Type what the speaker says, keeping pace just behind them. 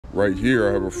right here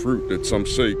I have a fruit that some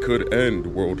say could end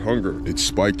world hunger. It's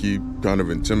spiky, kind of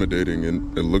intimidating,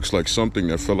 and it looks like something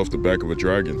that fell off the back of a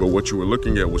dragon. But what you were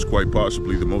looking at was quite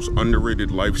possibly the most underrated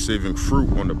life-saving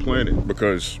fruit on the planet,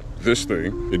 because this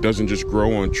thing, it doesn't just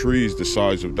grow on trees the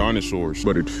size of dinosaurs,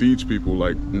 but it feeds people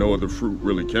like no other fruit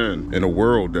really can. In a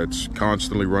world that's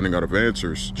constantly running out of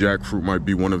answers, jackfruit might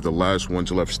be one of the last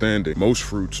ones left standing. Most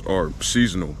fruits are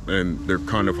seasonal and they're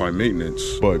kind of high maintenance,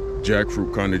 but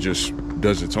jackfruit kind of just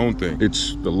does its own thing.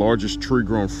 It's the largest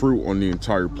tree-grown fruit on the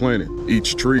entire planet.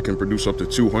 Each tree can produce up to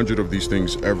 200 of these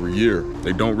things every year.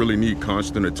 They don't really need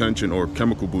constant attention or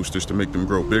chemical boosters to make them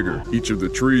grow bigger. Each of the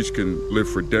trees can live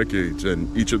for decades,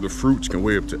 and each of the fruits can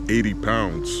weigh up to 80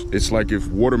 pounds. It's like if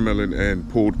watermelon and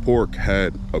pulled pork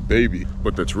had a baby,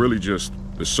 but that's really just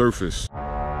the surface.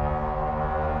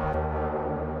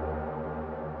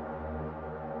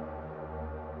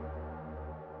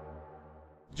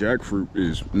 Jackfruit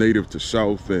is native to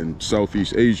South and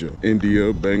Southeast Asia,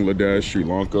 India, Bangladesh, Sri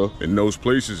Lanka. In those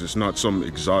places, it's not some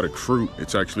exotic fruit.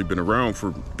 It's actually been around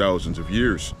for thousands of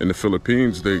years. In the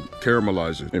Philippines, they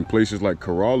caramelize it. In places like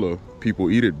Kerala, people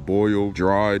eat it boiled,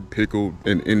 dried, pickled.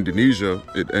 In Indonesia,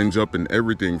 it ends up in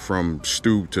everything from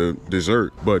stew to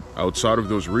dessert. But outside of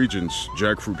those regions,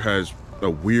 jackfruit has a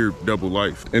weird double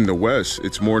life. In the West,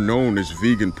 it's more known as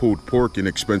vegan pulled pork in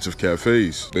expensive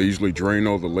cafes. They usually drain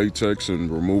all the latex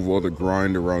and remove all the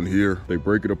grind around here. They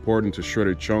break it apart into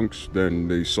shredded chunks, then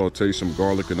they saute some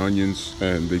garlic and onions,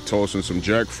 and they toss in some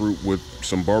jackfruit with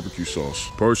some barbecue sauce.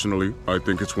 Personally, I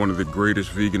think it's one of the greatest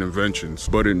vegan inventions.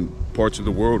 But in parts of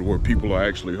the world where people are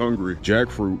actually hungry,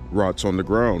 jackfruit rots on the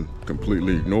ground,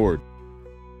 completely ignored.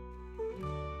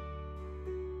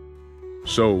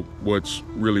 So what's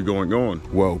really going on?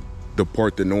 Well, the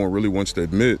part that no one really wants to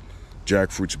admit,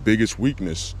 jackfruit's biggest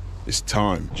weakness is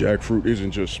time. Jackfruit isn't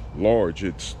just large,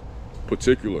 it's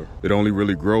particular. It only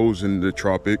really grows in the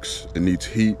tropics. It needs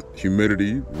heat,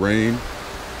 humidity, rain,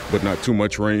 but not too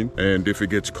much rain. And if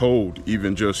it gets cold,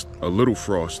 even just a little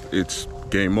frost, it's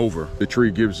game over. The tree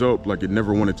gives up like it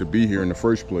never wanted to be here in the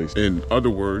first place. In other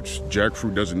words,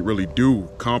 jackfruit doesn't really do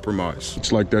compromise.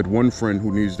 It's like that one friend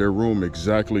who needs their room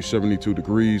exactly 72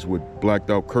 degrees with blacked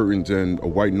out curtains and a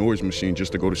white noise machine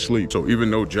just to go to sleep. So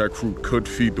even though jackfruit could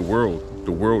feed the world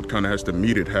kind of has to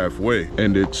meet it halfway.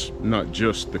 And it's not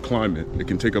just the climate. It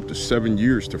can take up to 7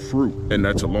 years to fruit. And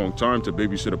that's a long time to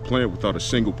babysit a plant without a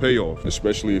single payoff,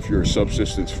 especially if you're a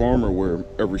subsistence farmer where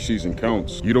every season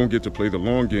counts. You don't get to play the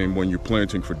long game when you're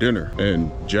planting for dinner.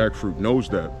 And jackfruit knows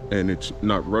that, and it's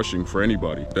not rushing for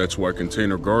anybody. That's why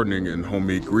container gardening and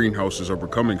homemade greenhouses are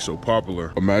becoming so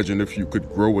popular. Imagine if you could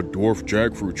grow a dwarf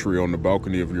jackfruit tree on the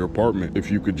balcony of your apartment.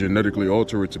 If you could genetically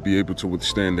alter it to be able to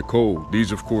withstand the cold.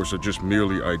 These, of course, are just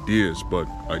merely ideas, but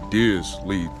ideas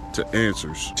lead to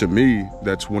answers. To me,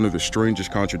 that's one of the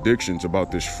strangest contradictions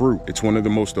about this fruit. It's one of the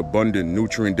most abundant,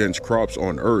 nutrient-dense crops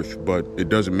on Earth, but it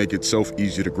doesn't make itself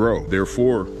easy to grow.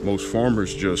 Therefore, most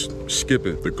farmers just skip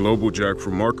it. The global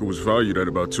jackfruit market was valued at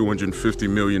about $250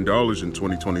 million in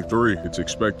 2023. It's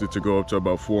expected to go up to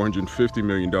about $450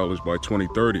 million by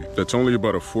 2030. That's only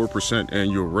about a 4%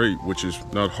 annual rate, which is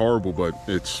not horrible, but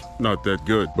it's not that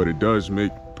good. But it does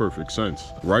make perfect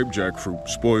sense. Ripe jackfruit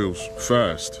spoils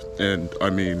fast, and I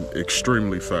mean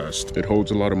extremely fast. It holds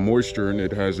a lot of moisture and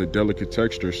it has a delicate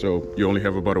texture, so you only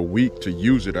have about a week to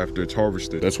use it after it's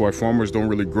harvested. That's why farmers don't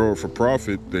really grow it for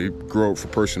profit, they grow it for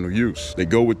personal use. They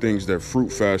go with things that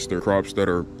fruit faster, crops that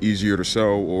are easier to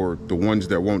sell, or the ones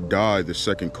that won't die the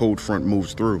second cold front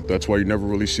moves through. That's why you never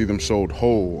really see them sold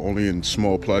whole, only in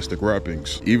small plastic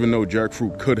wrappings. Even though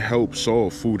jackfruit could help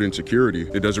solve food insecurity,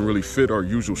 it doesn't really fit our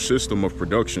usual system of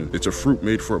production. It's a fruit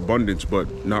made for abundance,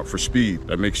 but not for speed.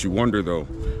 That makes you wonder though,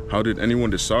 how did anyone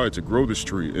decide to grow this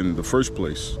tree in the first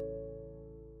place?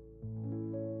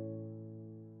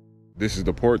 This is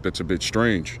the part that's a bit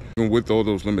strange. Even with all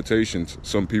those limitations,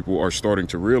 some people are starting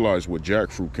to realize what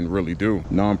jackfruit can really do.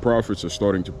 Non-profits are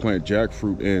starting to plant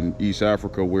jackfruit in East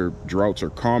Africa where droughts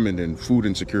are common and food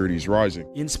insecurity is rising.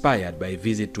 Inspired by a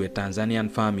visit to a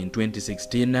Tanzanian farm in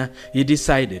 2016, he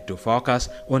decided to focus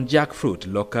on jackfruit,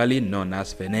 locally known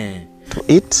as fene. To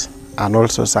eat, and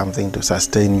also something to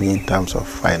sustain me in terms of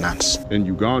finance. In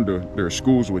Uganda, there are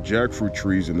schools with jackfruit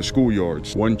trees in the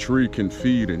schoolyards. One tree can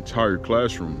feed entire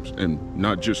classrooms, and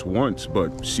not just once,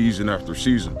 but season after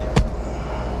season.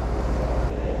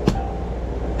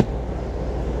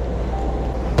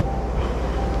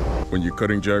 When you're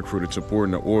cutting jackfruit, it's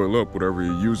important to oil up whatever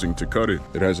you're using to cut it.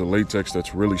 It has a latex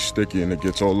that's really sticky and it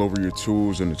gets all over your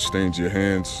tools and it stains your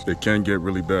hands. It can get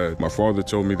really bad. My father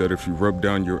told me that if you rub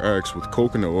down your axe with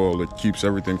coconut oil, it keeps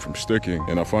everything from sticking.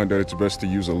 And I find that it's best to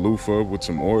use a loofah with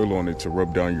some oil on it to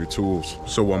rub down your tools.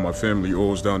 So while my family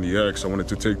oils down the axe, I wanted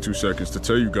to take 2 seconds to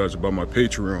tell you guys about my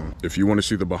Patreon. If you want to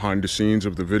see the behind the scenes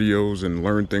of the videos and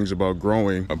learn things about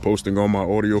growing, I'm posting all my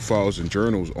audio files and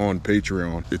journals on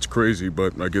Patreon. It's crazy,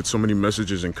 but I get so many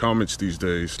messages and comments these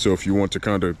days. So if you want to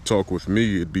kind of talk with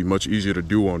me, it'd be much easier to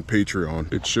do on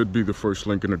Patreon. It should be the first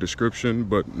link in the description,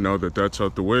 but now that that's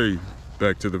out the way,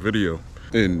 back to the video.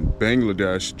 In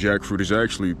Bangladesh, jackfruit is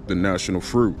actually the national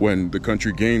fruit. When the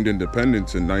country gained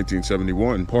independence in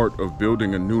 1971, part of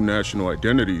building a new national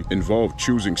identity involved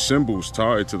choosing symbols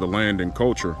tied to the land and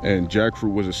culture. And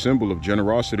jackfruit was a symbol of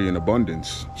generosity and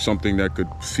abundance, something that could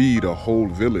feed a whole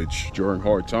village. During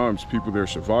hard times, people there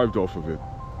survived off of it,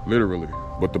 literally.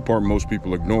 But the part most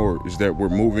people ignore is that we're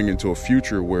moving into a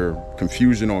future where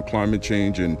confusion on climate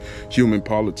change and human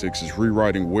politics is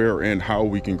rewriting where and how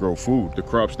we can grow food. The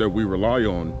crops that we rely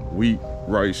on, wheat,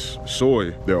 rice,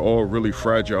 soy, they're all really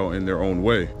fragile in their own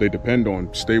way. They depend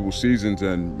on stable seasons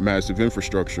and massive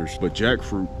infrastructures. But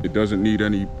jackfruit, it doesn't need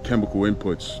any chemical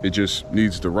inputs. It just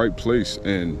needs the right place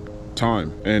and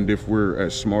time. And if we're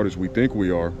as smart as we think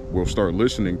we are, we'll start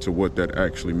listening to what that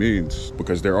actually means.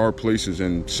 Because there are places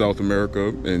in South America,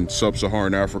 in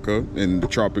sub-Saharan Africa, in the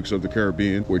tropics of the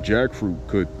Caribbean, where jackfruit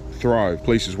could thrive.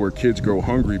 Places where kids grow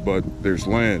hungry, but there's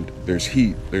land, there's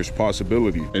heat, there's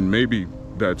possibility. And maybe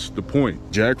that's the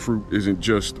point. Jackfruit isn't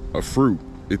just a fruit,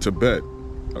 it's a bet,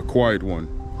 a quiet one.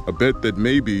 A bet that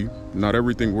maybe not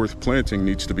everything worth planting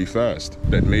needs to be fast.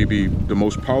 That maybe the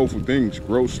most powerful things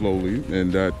grow slowly,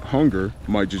 and that hunger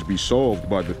might just be solved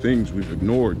by the things we've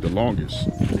ignored the longest.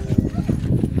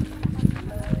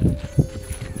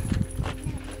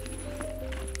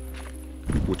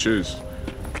 Which is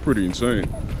pretty insane.